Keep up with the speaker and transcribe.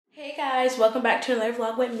guys, welcome back to another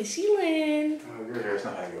vlog with Missy Lynn. Oh, your hair's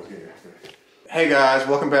not how it goes. Here. Hey guys,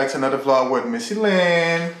 welcome back to another vlog with Missy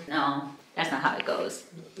Lynn. No, that's not how it goes.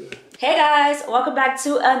 Hey guys, welcome back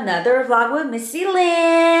to another vlog with Missy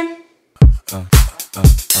Lynn.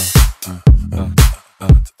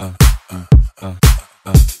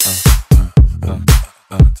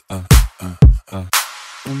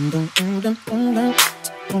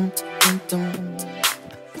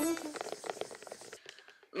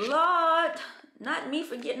 Lord, not me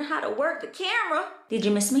forgetting how to work the camera. Did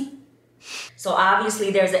you miss me? So obviously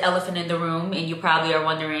there's an elephant in the room and you probably are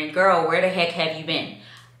wondering, girl, where the heck have you been?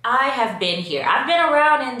 I have been here. I've been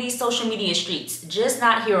around in these social media streets, just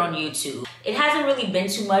not here on YouTube. It hasn't really been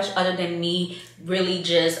too much other than me really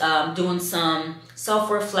just doing some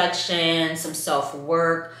self-reflection, some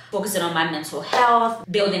self-work, focusing on my mental health,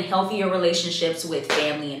 building healthier relationships with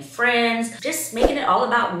family and friends, just making it all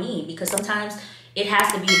about me, because sometimes it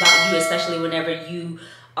has to be about you, especially whenever you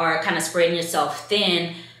are kind of spreading yourself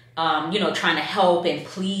thin, you know, trying to help and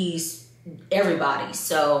please everybody.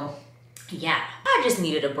 So yeah, I just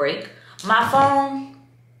needed a break. My phone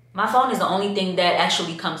is the only thing that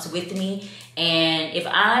actually comes with me. And if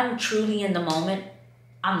I'm truly in the moment,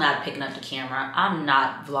 I'm not picking up the camera. I'm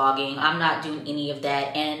not vlogging. I'm not doing any of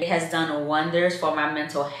that. And it has done wonders for my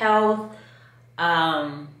mental health.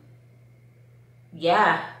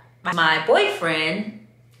 Yeah, my boyfriend.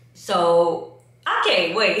 So,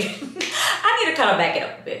 okay, wait. I need to kind of back it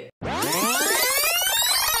up a bit.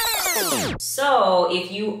 So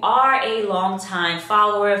if you are a longtime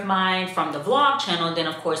follower of mine from the vlog channel, then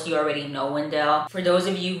of course you already know Wendell. For those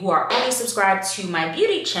of you who are only subscribed to my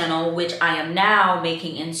beauty channel, which I am now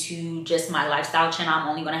making into just my lifestyle channel, I'm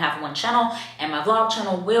only gonna have one channel, and my vlog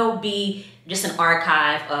channel will be just an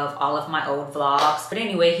archive of all of my old vlogs. But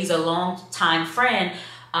anyway, he's a longtime friend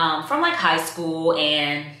from like high school,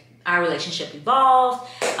 and our relationship evolved.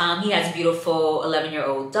 He has a beautiful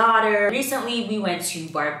 11-year-old daughter. Recently, we went to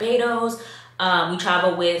Barbados. We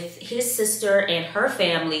traveled with his sister and her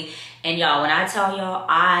family. And y'all, when I tell y'all,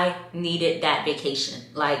 I needed that vacation.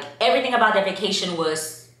 Like, everything about that vacation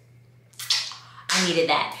was, I needed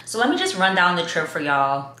that. So let me just run down the trip for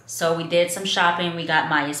y'all. So we did some shopping. We got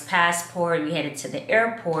Maya's passport. We headed to the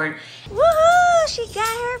airport. Woohoo! She got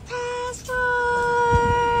her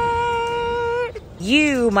passport.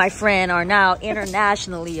 You, my friend, are now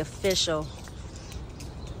internationally official.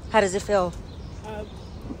 How does it feel?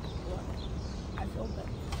 I feel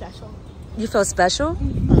special. You feel special?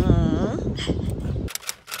 Mm-hmm.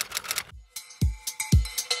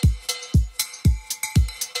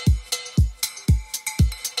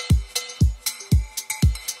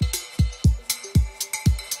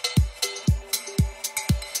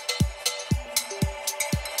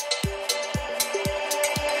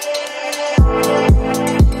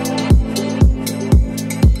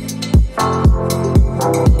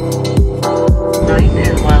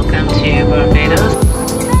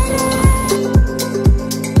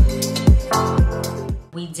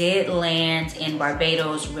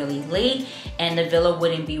 Barbados really late, and the villa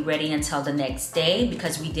wouldn't be ready until the next day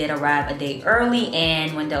because we did arrive a day early,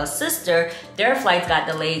 and Wendell's sister, their flights got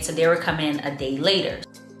delayed, so they were coming a day later.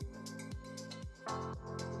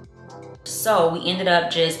 So we ended up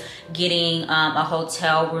just getting a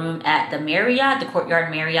hotel room at the Marriott, the Courtyard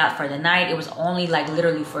Marriott, for the night. It was only like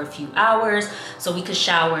literally for a few hours, so we could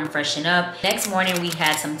shower and freshen up. Next morning we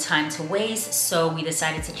had some time to waste, so we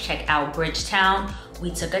decided to check out Bridgetown. We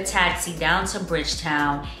took a taxi down to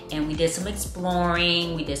Bridgetown and we did some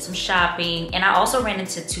exploring, we did some shopping, and I also ran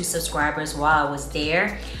into 2 subscribers while I was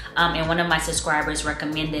there. And one of my subscribers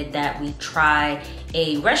recommended that we try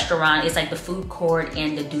a restaurant. It's like the food court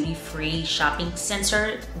and the duty-free shopping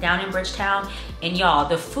center down in Bridgetown. And y'all,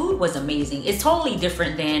 the food was amazing. It's totally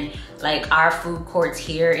different than like our food courts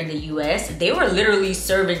here in the US. They were literally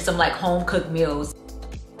serving some like home-cooked meals.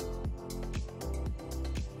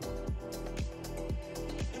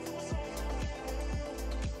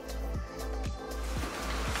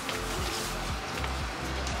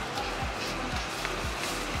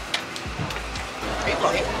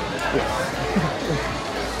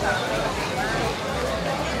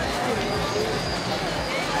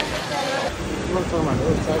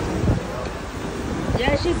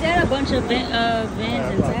 Yeah, she said a bunch of vans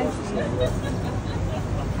and taxis.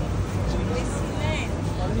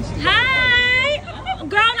 Hi! Oh,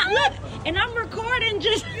 girl, look, and I'm recording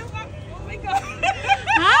just...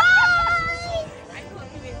 Hi!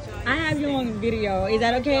 I have you on video. Is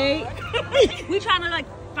that okay? We trying to like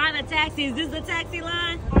find a taxi. Is this the taxi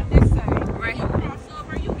line? On this side. Right.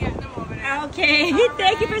 Crossover, you get them over there. Okay.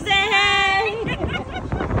 Thank you for saying hey.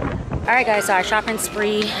 All Alright guys, so our shopping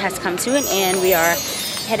spree has come to an end. We are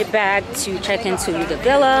headed back to check into the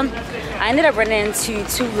villa. I ended up running into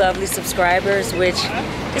 2 lovely subscribers, which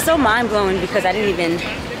is so mind-blowing because I didn't even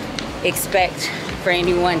expect for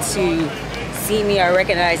anyone to see me or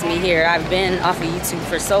recognize me here. I've been off of YouTube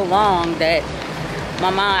for so long that my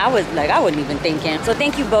mind, I wasn't even thinking. So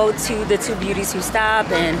thank you both to the 2 beauties who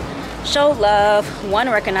stopped and showed love. One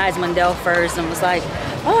recognized Mundell first and was like,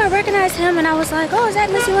 oh, I recognize him. And I was like, oh, is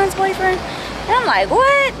that Missy Lynn's boyfriend? And I'm like,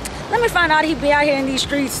 what? Let me find out he'd be out here in these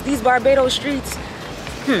streets, these Barbados streets.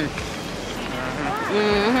 We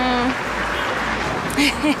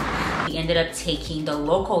ended up taking the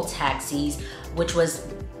local taxis, which was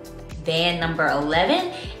van number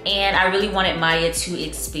 11, and I really wanted Maya to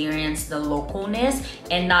experience the localness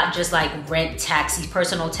and not just like rent taxis,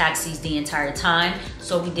 personal taxis the entire time.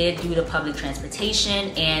 So we did do the public transportation,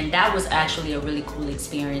 and that was actually a really cool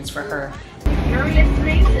experience for her. You're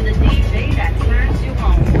listening to the DJ that turns you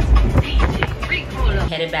home. DJ Rico.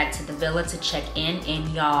 Headed back to the villa to check in, and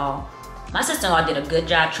y'all, my sister-in-law did a good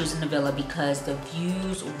job choosing the villa because the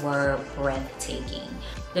views were breathtaking.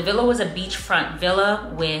 The villa was a beachfront villa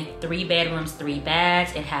with 3 bedrooms, 3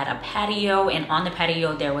 baths. It had a patio, and on the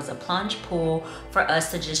patio there was a plunge pool for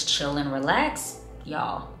us to just chill and relax.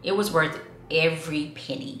 Y'all, it was worth every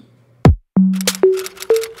penny.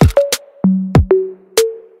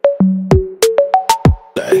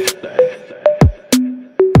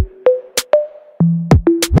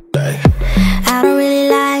 I don't really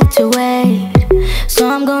like to wait, so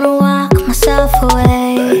I'm gonna walk myself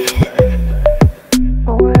away.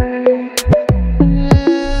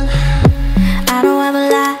 I don't have a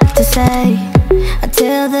lot to say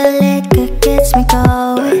until the liquor gets me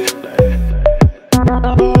going.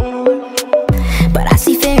 But I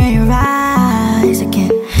see fear in your eyes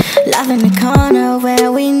again, love in the corner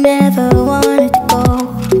where we never wanted to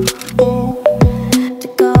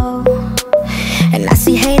go. And I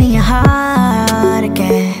see hate in your heart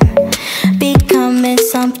again, becoming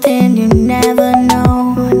something you never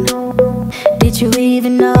know. Did you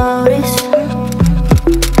even notice?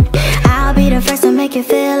 I'll be the first to make you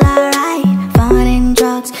feel alright. Fun and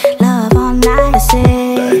drugs, love all night. That's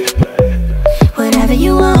it, whatever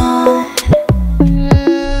you want.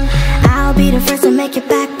 I'll be the first to make your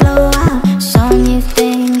back blow out. Show you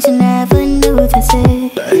things you never knew. That's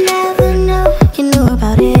it, you never knew you knew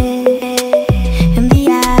about it.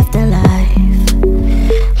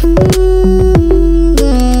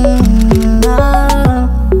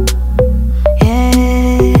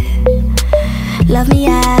 Love me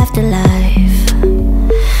after life.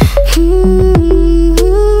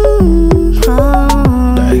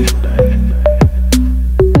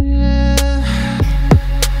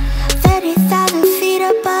 30,000 feet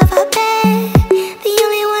above our bed, the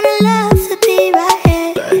only one I love to be right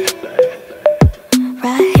here,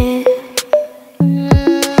 right here.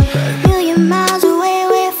 Million miles away,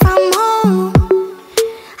 away from home.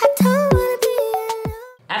 I don't wanna be alone.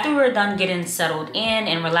 After we were done getting settled in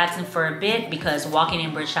and relaxing for a bit, because walking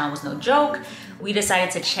in Bridgetown was no joke, we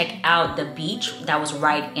decided to check out the beach that was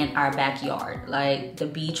right in our backyard. Like, the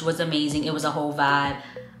beach was amazing. It was a whole vibe.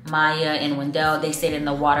 Maya and Wendell, they stayed in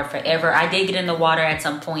the water forever. I did get in the water at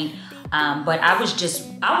some point, but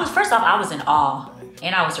first off, I was in awe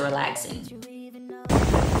and I was relaxing.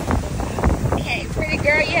 Hey, pretty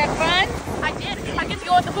girl, you had fun? I did. I get to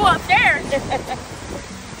go with the pool upstairs.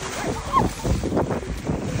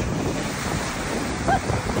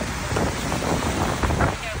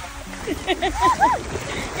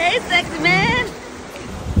 Hey, sexy man.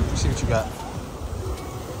 See what you got.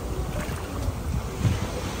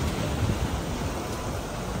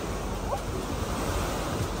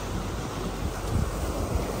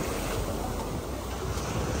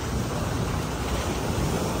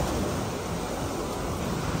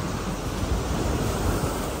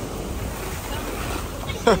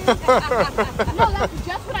 No, that's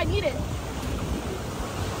just what I needed.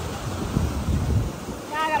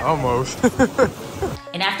 Now I gotta Almost.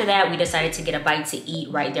 And after that, we decided to get a bite to eat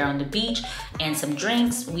right there on the beach and some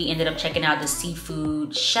drinks. We ended up checking out the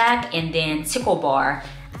seafood shack and then Tickle Bar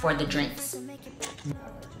for the drinks.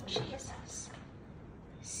 Jesus.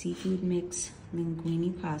 Seafood mix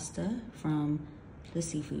linguine pasta from the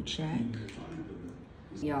seafood shack.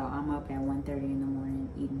 Y'all, I'm up at 1:30 in the morning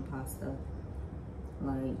eating pasta.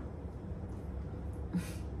 Like,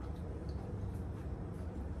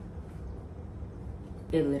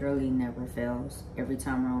 it literally never fails. Every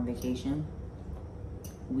time we're on vacation,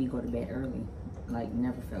 we go to bed early. Like,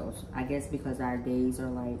 never fails. I guess because our days are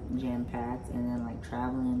like jam-packed, and then like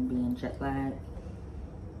traveling, being jet lagged,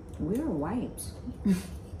 we were wiped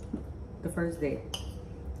the first day.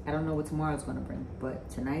 I don't know what tomorrow's gonna bring, but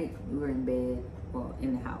tonight we were in bed, well,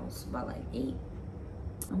 in the house by like 8.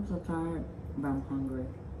 I'm so tired, but I'm hungry.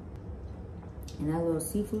 And that little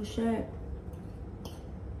seafood shack,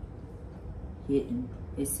 hitting.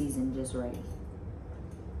 It's seasoned just right.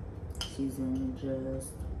 Seasoned just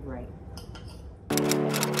right.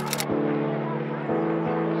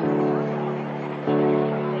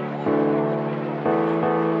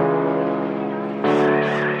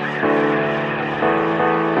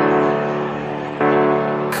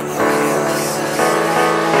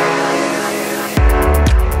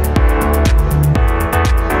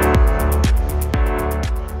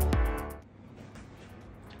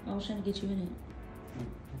 I was trying to get you in it.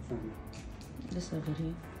 This over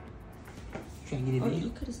here. Trying to get it in? You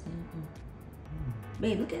could have said,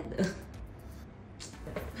 babe, look at the. You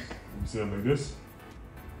sound like this?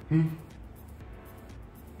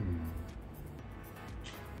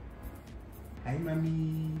 Hey,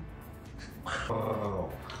 mommy.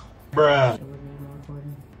 Oh. Bruh.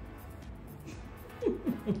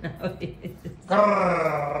 No, it is.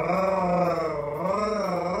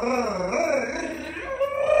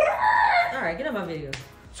 Alright, get on my video.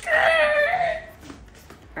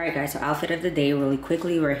 Alright guys, so outfit of the day really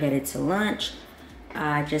quickly. We're headed to lunch.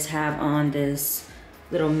 I just have on this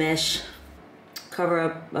little mesh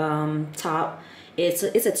cover-up top. It's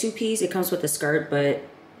a two-piece. It comes with a skirt, but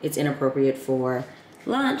it's inappropriate for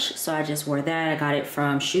lunch. So I just wore that. I got it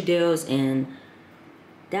from Shoe Deals in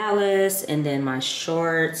Dallas. And then my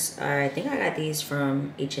shorts, I think I got these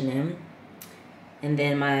from H&M. And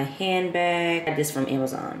then my handbag, I got this from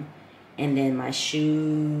Amazon. And then my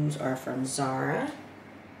shoes are from Zara.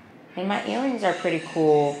 And my earrings are pretty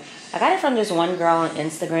cool. I got it from this one girl on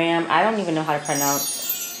Instagram. I don't even know how to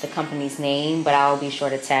pronounce the company's name, but I'll be sure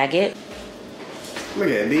to tag it. Look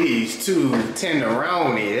at these two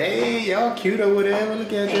tenderoni. Hey, y'all cute or whatever.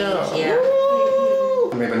 Look at y'all. Yeah.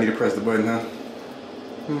 Maybe I need to press the button, huh?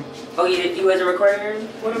 Oh, you was a recorder?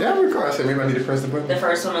 Yeah, I record. I said maybe I need to press the button. The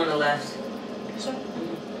first one on the left.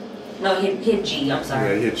 No, hit G, I'm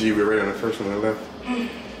sorry. Yeah, hit G. We're right on the first one on the left.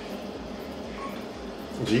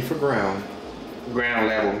 G for ground. Ground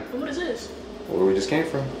level. What is this? Where we just came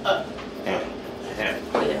from.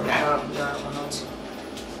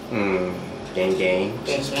 Gang gang. Gang gang.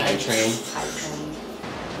 High train. High train.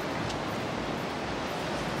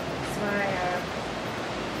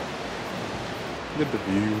 Look at the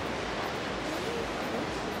view.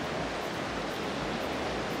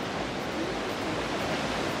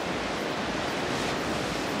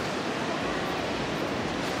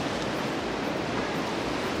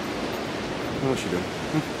 What's she doing?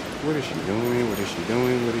 What is she doing? What is she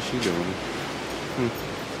doing? What is she doing?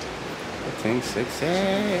 That thing's sexy.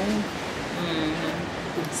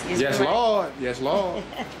 Yes, Lord. Yes, Lord.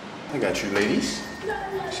 I got you, ladies.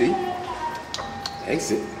 See?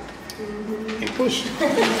 Exit. And push.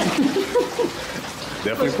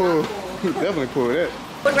 Definitely pull. Definitely pull that.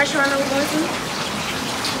 What restaurant are we going to?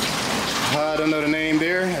 I don't know the name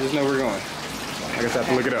there. I just know we're going. I guess I have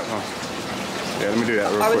to look it up, huh? Yeah, let me do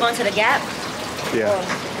that real quick. Are we going to the Gap? Yeah.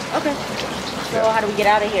 Okay. So how do we get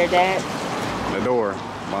out of here, Dad? The door,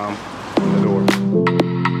 Mom. The door.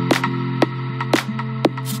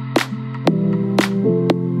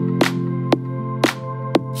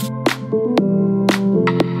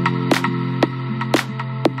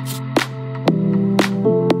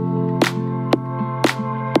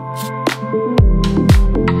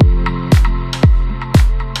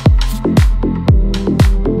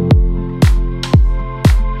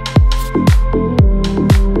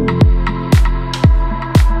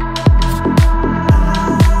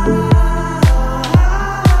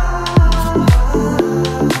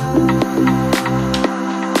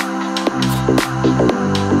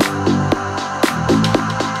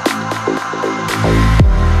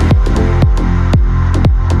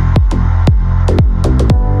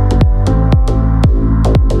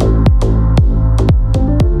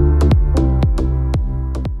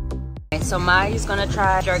 So Maya's gonna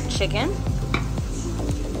try jerk chicken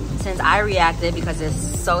since I reacted because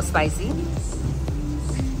it's so spicy.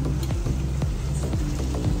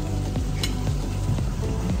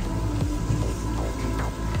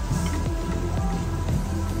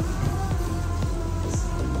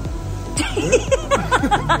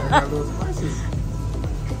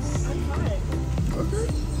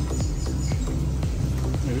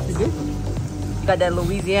 Got that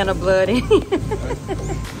Louisiana blood in it.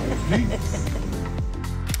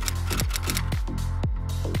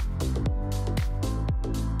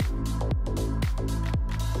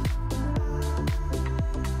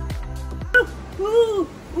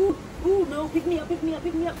 Ooh, no, pick me up, pick me up,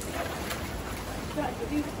 pick me up.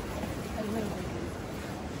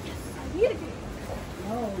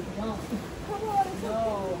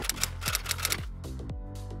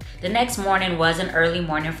 The next morning was an early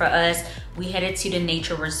morning for us. We headed to the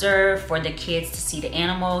nature reserve for the kids to see the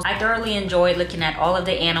animals. I thoroughly enjoyed looking at all of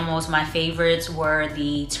the animals. My favorites were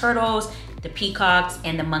the turtles, the peacocks,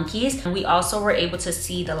 and the monkeys. And we also were able to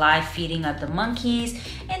see the live feeding of the monkeys,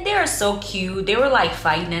 and they are so cute. They were like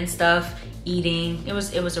fighting and stuff, eating. It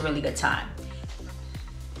was a really good time.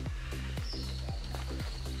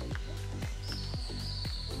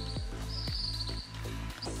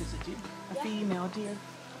 A female deer.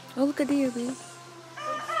 Oh, look at deer, babe.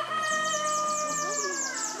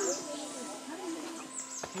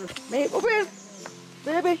 Babe, over here.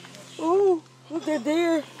 Baby. Oh, look at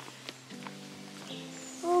deer.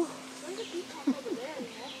 Oh.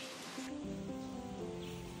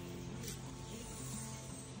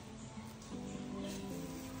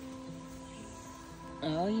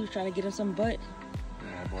 Oh, you trying to get him some butt.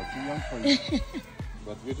 Yeah, boy, too young for you.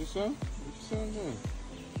 But what you son? What you son doing?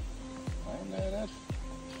 I ain't mad at you.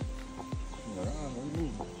 What do you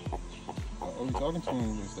mean? Oh, you talking to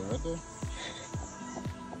him? Is that right there?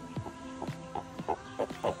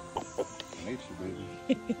 Nature, baby.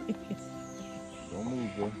 Don't move,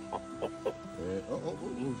 bro. Oh,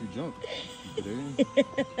 she jumped. You put it in. You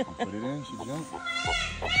put it in, she jumped.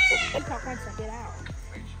 It's not fun to get out.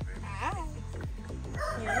 Ow.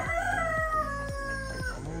 Yeah.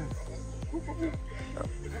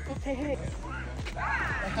 Hey, hey.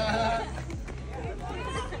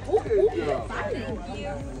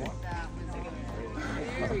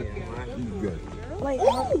 Like,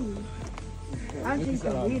 I think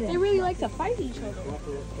They really like to fight each other.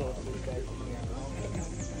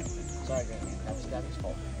 Sorry, that's his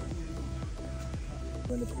fault.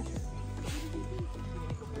 In the picture.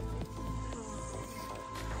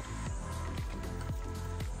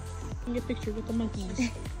 Get a picture with the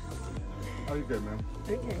monkeys. Oh, you good, man?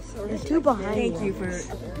 okay, so there's two behind. Thank you for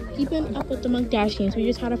Keeping up with the monk dashings. We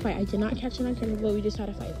just had a fight. I did not catch it on camera, but we just had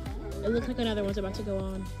a fight. It looks like another one's about to go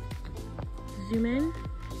on. Zoom in.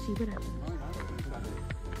 See what happens.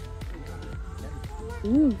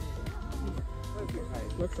 Ooh.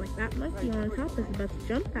 Looks like that monkey on top is about to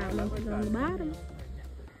jump that monkey on the bottom.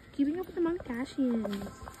 Keeping up with the monk Kardashians.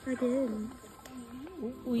 I did.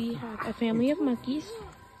 We have a family of monkeys.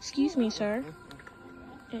 Excuse me, sir.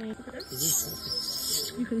 And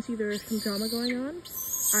you can see there's some drama going on.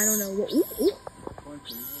 I don't know what. Ooh, ooh.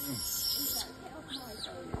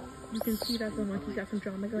 You can see that the monkey's got some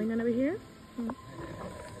drama going on over here.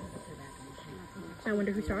 I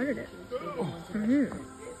wonder who started it.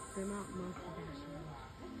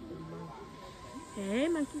 Hey,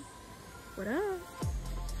 monkey. What up?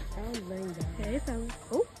 Hey, fella.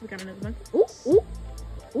 Oh, we got another monkey. Ooh, ooh,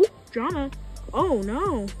 ooh, drama. Oh,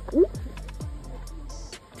 no. Ooh.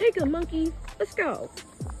 Take a monkey. Let's go.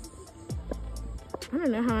 I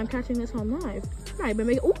don't know how I'm catching this on live. I might have been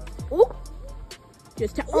making. Ooh, ooh.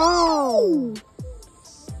 Just tap. Oh.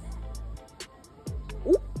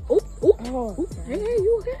 Ooh, ooh, ooh. Ooh. Hey, hey,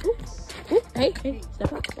 you okay? Ooh. Ooh. Hey, hey.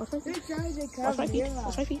 Step up. Watch my feet. Watch my feet.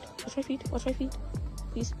 Watch my feet. Watch my feet. Watch my feet.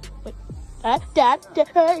 Please. Wait. Dad.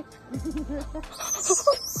 Hey.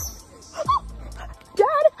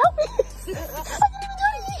 Dad, help me. I didn't even do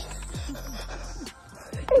anything.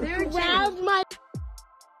 Grabbed my.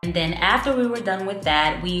 And then after we were done with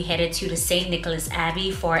that, we headed to the St. Nicholas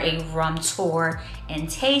Abbey for a rum tour and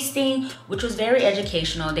tasting, which was very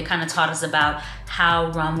educational. They kind of taught us about how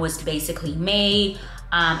rum was basically made,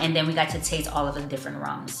 and then we got to taste all of the different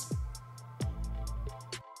rums.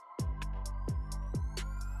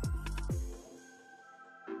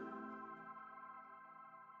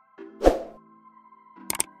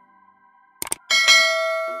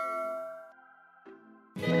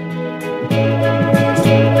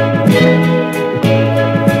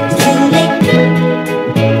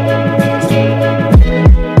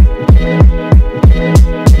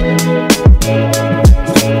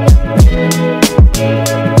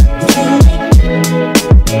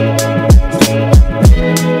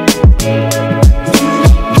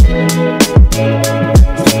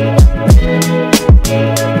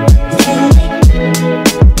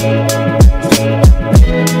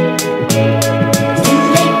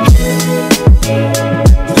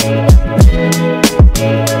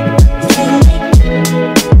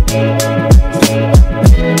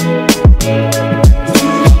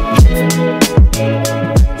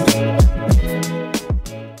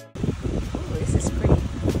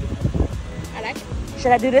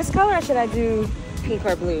 Should I do this color or should I do pink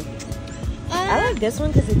or blue? I like this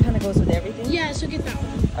one because it kind of goes with everything. Yeah, so get that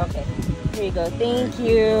one. Okay. Here you go. Thank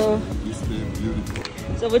you. This is beautiful.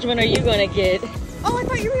 So which one are you gonna get? Oh, I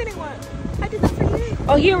thought you were getting one. I did that for you.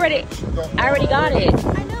 Oh, I already got it.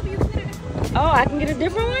 I know, but you can get it. Oh, I can get a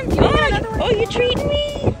different one? Oh, you treating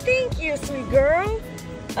me? Thank you, sweet girl.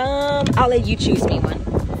 I'll let you choose me one.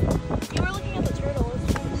 You were looking at the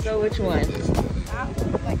turtles. So which one?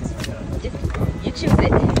 Like this one. You choose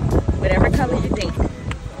it. Whatever color you think.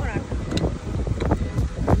 Whatever.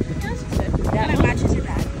 Yeah, this is good. That And it one? matches your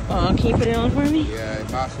bag. Oh, can you put it on for me? Yeah,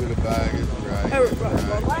 it matches with the bag. It's right.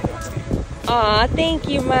 Aw, thank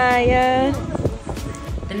you, Maya.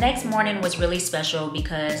 The next morning was really special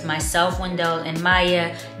because myself, Wendell, and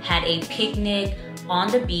Maya had a picnic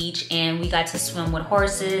on the beach, and we got to swim with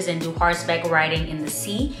horses and do horseback riding in the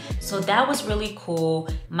sea. So that was really cool.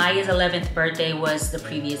 Maya's 11th birthday was the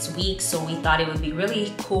previous week, so we thought it would be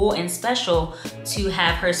really cool and special to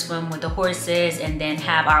have her swim with the horses and then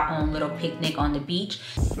have our own little picnic on the beach.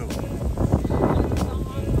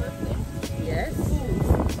 Yes.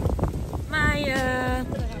 Maya.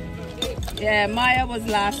 Yeah, Maya was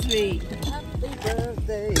last week. Happy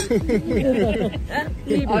birthday to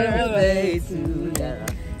Happy birthday to you.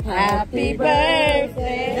 Happy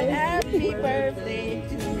birthday, happy birthday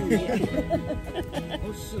to you.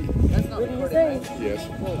 Oh shoot, that's not recorded, right? Yes.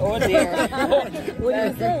 Oh dear. What do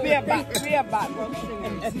you say? We are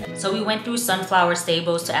back. So we went through Sunflower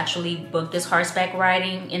Stables to actually book this horseback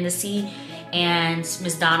riding in the sea. And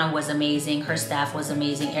Miss Donna was amazing. Her staff was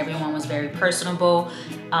amazing. Everyone was very personable.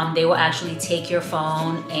 They will actually take your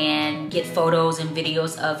phone and get photos and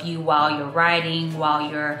videos of you while you're riding, while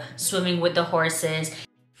you're swimming with the horses.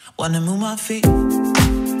 Wanna move my feet,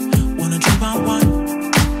 wanna drink my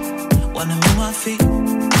wine. Wanna move my feet,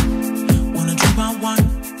 wanna drink my wine.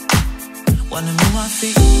 Wanna move my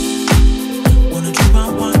feet, wanna drink my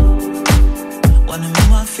wine. Wanna move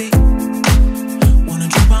my feet, wanna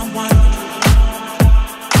drink my wine.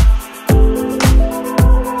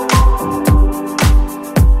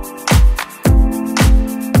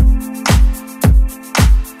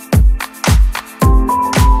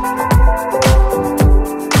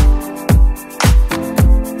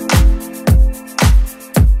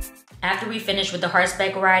 After we finished with the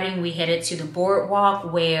horseback riding, we headed to the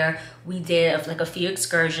boardwalk where we did like a few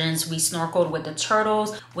excursions. We snorkeled with the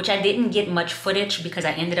turtles, which I didn't get much footage because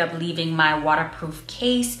I ended up leaving my waterproof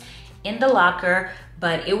case in the locker,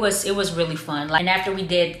 but it was really fun. And after we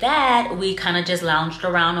did that, we kind of just lounged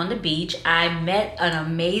around on the beach. I met an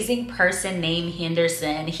amazing person named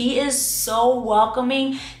Henderson. He is so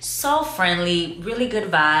welcoming, so friendly, really good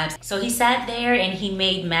vibes. So he sat there and he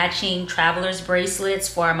made matching traveler's bracelets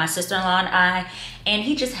for my sister-in-law and I, and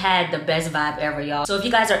he just had the best vibe ever, y'all. So if you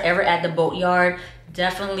guys are ever at the boatyard,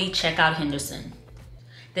 definitely check out Henderson.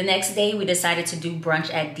 The next day, we decided to do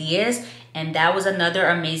brunch at Diaz, and that was another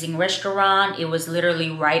amazing restaurant. It was literally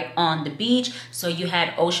right on the beach, so you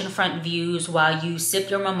had oceanfront views while you sipped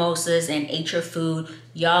your mimosas and ate your food.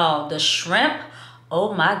 Y'all, the shrimp,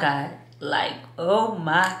 oh my God. Like, oh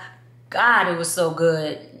my God, it was so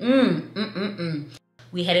good.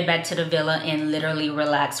 We headed back to the villa and literally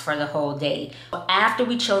relaxed for the whole day. After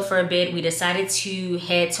we chilled for a bit, we decided to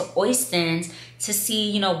head to Oystons to see,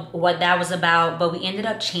 you know, what that was about, but we ended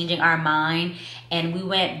up changing our mind and we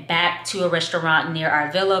went back to a restaurant near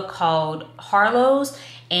our villa called Harlow's,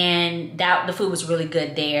 and the food was really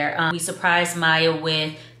good there. We surprised Maya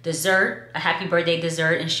with dessert, a happy birthday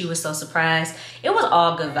dessert, and she was so surprised. It was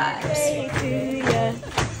all good vibes.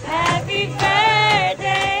 Happy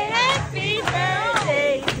birthday, happy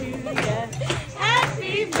birthday to you.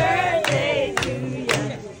 Happy birthday to you.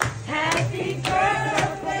 Happy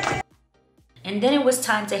birthday. And then it was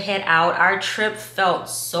time to head out. Our trip felt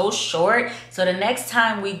so short. So the next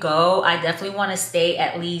time we go, I definitely want to stay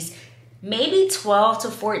at least maybe 12 to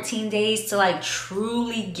 14 days to like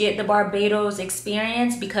truly get the Barbados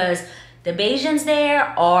experience, because the Bajans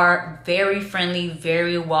there are very friendly,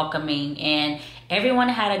 very welcoming, and everyone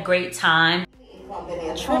had a great time.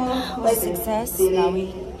 Trip was a success. Now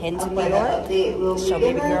we head to New York, show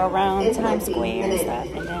baby girl around Times Square and stuff,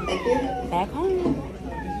 and then back home.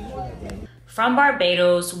 From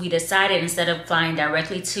Barbados, we decided, instead of flying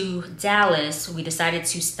directly to Dallas, we decided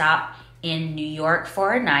to stop in New York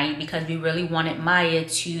for a night because we really wanted Maya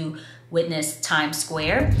to witness Times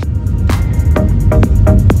Square.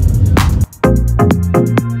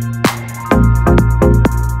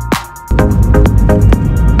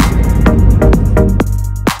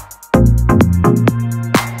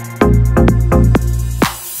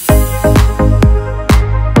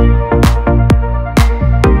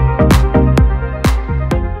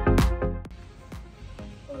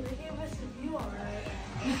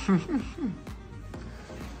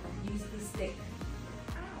 Use the stick.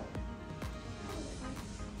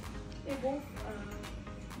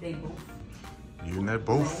 They both. You and that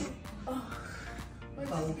both.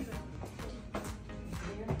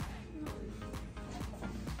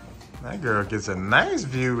 That girl gets a nice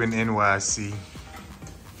view in NYC. You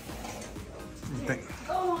think?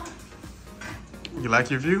 You like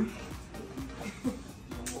your view?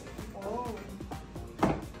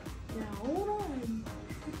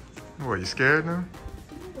 What, you scared now?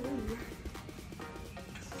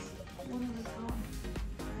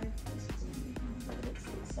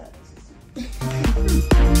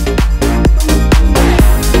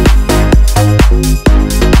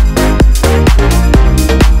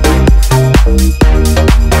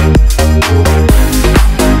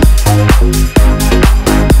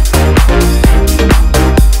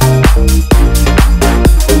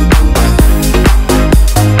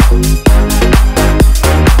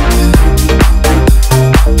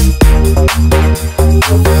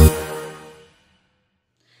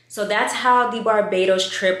 So that's how the Barbados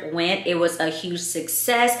trip went. It was a huge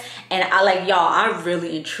success. And I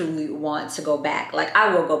really and truly want to go back. Like,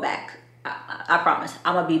 I will go back. I promise.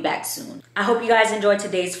 I'm gonna be back soon. I hope you guys enjoyed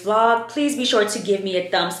today's vlog. Please be sure to give me a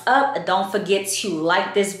thumbs up. Don't forget to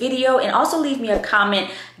like this video and also leave me a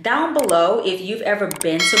comment down below if you've ever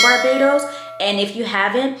been to Barbados. And if you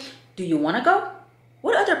haven't, do you wanna go?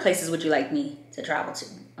 What other places would you like me to travel to?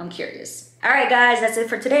 I'm curious. All right, guys, that's it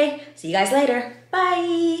for today. See you guys later.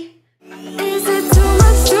 Bye. Is it too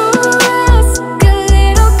much to